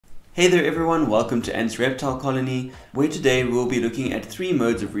Hey there everyone, welcome to Ant's Reptile Colony, where today we'll be looking at 3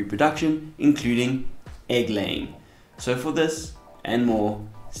 modes of reproduction, including egg laying. So for this and more,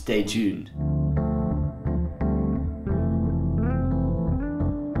 stay tuned.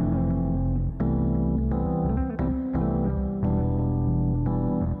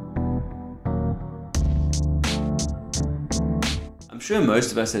 I'm sure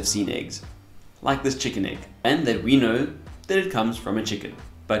most of us have seen eggs, like this chicken egg, and that we know that it comes from a chicken.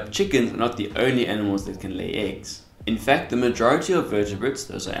 But chickens are not the only animals that can lay eggs. In fact, the majority of vertebrates,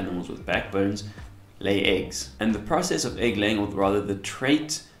 those are animals with backbones, lay eggs. And the process of egg laying, or rather the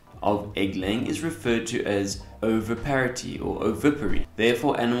trait of egg laying, is referred to as oviparity or ovipary.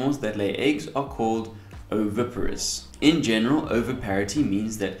 Therefore, animals that lay eggs are called oviparous. In general, oviparity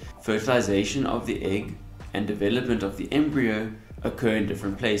means that fertilization of the egg and development of the embryo occur in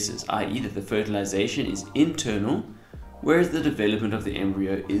different places, i.e. that the fertilization is internal, whereas the development of the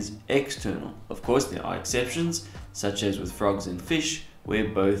embryo is external. Of course, there are exceptions, such as with frogs and fish, where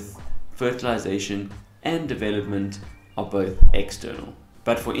both fertilization and development are both external.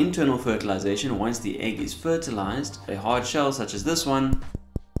 But for internal fertilization, once the egg is fertilized, a hard shell such as this one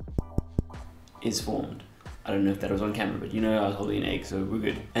is formed. I don't know if that was on camera, but you know I was holding an egg, so we're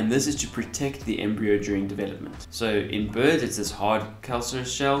good. And this is to protect the embryo during development. So in birds, it's this hard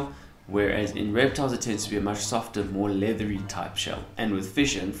calcareous shell, whereas in reptiles it tends to be a much softer, more leathery type shell. And with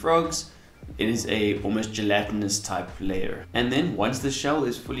fish and frogs, it is a almost gelatinous type layer. And then once the shell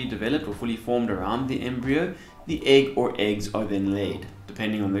is fully developed or fully formed around the embryo, the egg or eggs are then laid,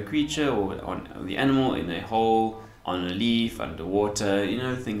 depending on the creature or on the animal, in a hole, on a leaf, underwater, you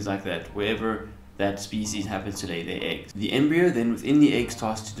know, things like that, wherever that species happens to lay their eggs. The embryo then within the egg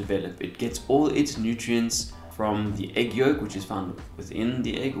starts to develop. It gets all its nutrients from the egg yolk, which is found within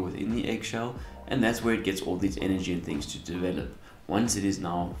the egg or within the eggshell, and that's where it gets all this energy and things to develop. Once it is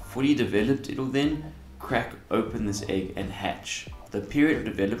now fully developed, it will then crack open this egg and hatch. The period of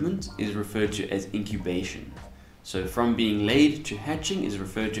development is referred to as incubation. So from being laid to hatching is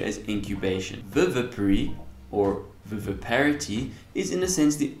referred to as incubation. Vivipary or viviparity is in a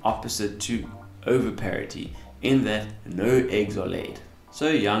sense the opposite to oviparity, in that no eggs are laid. So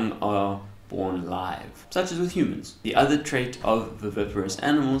young are born live, such as with humans. The other trait of viviparous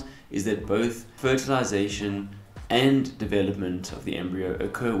animals is that both fertilization and development of the embryo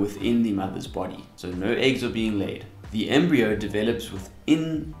occur within the mother's body. So no eggs are being laid. The embryo develops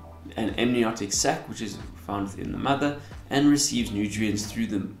within an amniotic sac, which is found within the mother, and receives nutrients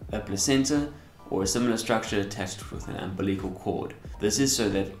through a placenta or a similar structure attached with an umbilical cord. This is so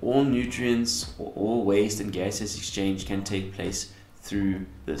that all nutrients or all waste and gaseous exchange can take place through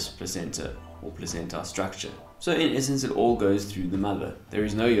this placenta or placenta structure. So in essence, it all goes through the mother. There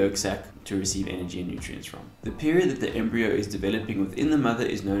is no yolk sac to receive energy and nutrients from. The period that the embryo is developing within the mother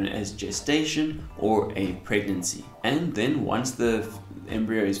is known as gestation or a pregnancy. And then once the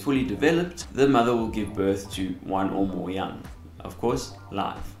embryo is fully developed, the mother will give birth to one or more young, of course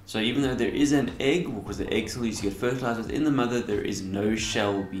live. So even though there is an egg, because the egg still needs to get fertilized within the mother, there is no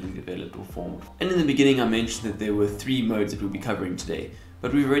shell being developed or formed. And in the beginning I mentioned that there were 3 modes that we'll be covering today,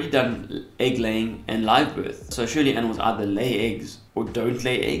 but we've already done egg laying and live birth. So surely animals either lay eggs or don't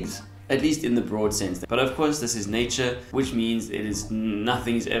lay eggs, at least in the broad sense. But of course this is nature, which means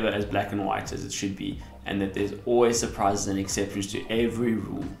nothing is ever as black and white as it should be, and that there's always surprises and exceptions to every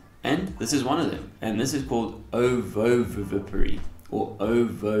rule. And this is one of them, and this is called Ovoviviparity or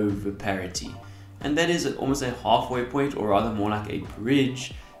Ovoviparity, and that is almost a halfway point, or rather more like a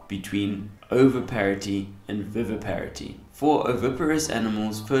bridge between oviparity and viviparity. For oviparous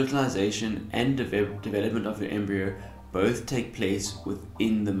animals, fertilization and development of the embryo both take place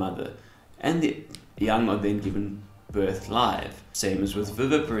within the mother, and the young are then given birth live, same as with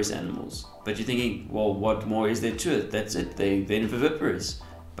viviparous animals. But you're thinking, well, what more is there to it? That's it, they're then viviparous.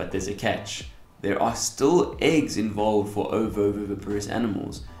 But there's a catch. There are still eggs involved for ovoviviparous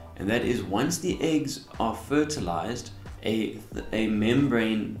animals, and that is once the eggs are fertilized, a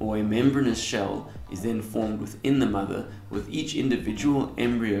membrane or a membranous shell is then formed within the mother, with each individual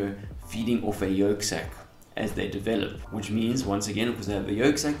embryo feeding off a yolk sac as they develop, which means once again, because they have the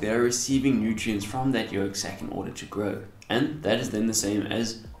yolk sac, they are receiving nutrients from that yolk sac in order to grow. And that is then the same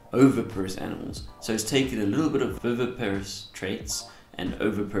as oviparous animals. So it's taken a little bit of viviparous traits and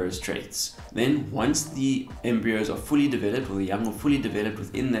oviparous traits. Then once the embryos are fully developed, or the young are fully developed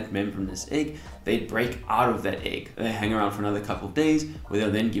within that membranous egg, they break out of that egg. They hang around for another couple of days, where they're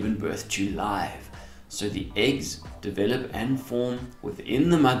then given birth to live. So the eggs develop and form within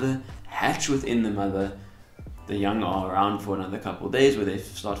the mother, hatch within the mother. The young are around for another couple of days, where they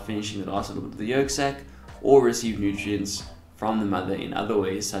start finishing the last little bit of the yolk sac, or receive nutrients from the mother in other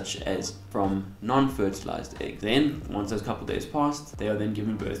ways, such as from non-fertilized eggs. Then, once those couple days passed, they are then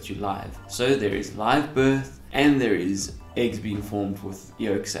given birth to live. So there is live birth, and there is eggs being formed with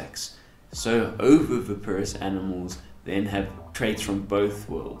yolk sacs. So ovoviviparous animals then have traits from both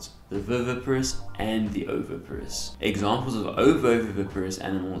worlds, the viviparous and the oviparous. Examples of ovoviviparous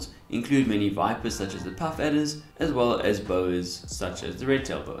animals include many vipers such as the puff adders, as well as boas such as the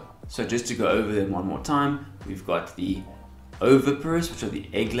red-tailed boa. So just to go over them one more time, we've got the oviparous, which are the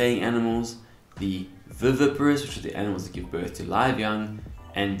egg-laying animals, the viviparous, which are the animals that give birth to live young,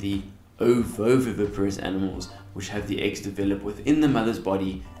 and the ovoviviparous animals, which have the eggs develop within the mother's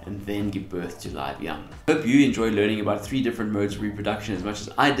body and then give birth to live young. Hope you enjoy learning about 3 different modes of reproduction as much as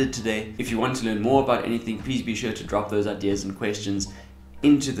I did today. If you want to learn more about anything, please be sure to drop those ideas and questions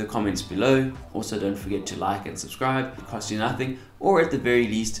into the comments below. Also, don't forget to like and subscribe. It costs you nothing, or at the very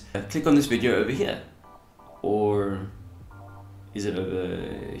least, click on this video over here. Or is it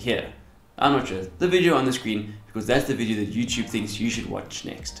over here? I'm not sure. The video on the screen, because that's the video that YouTube thinks you should watch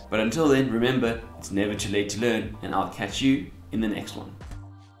next. But until then, remember, it's never too late to learn, and I'll catch you in the next one.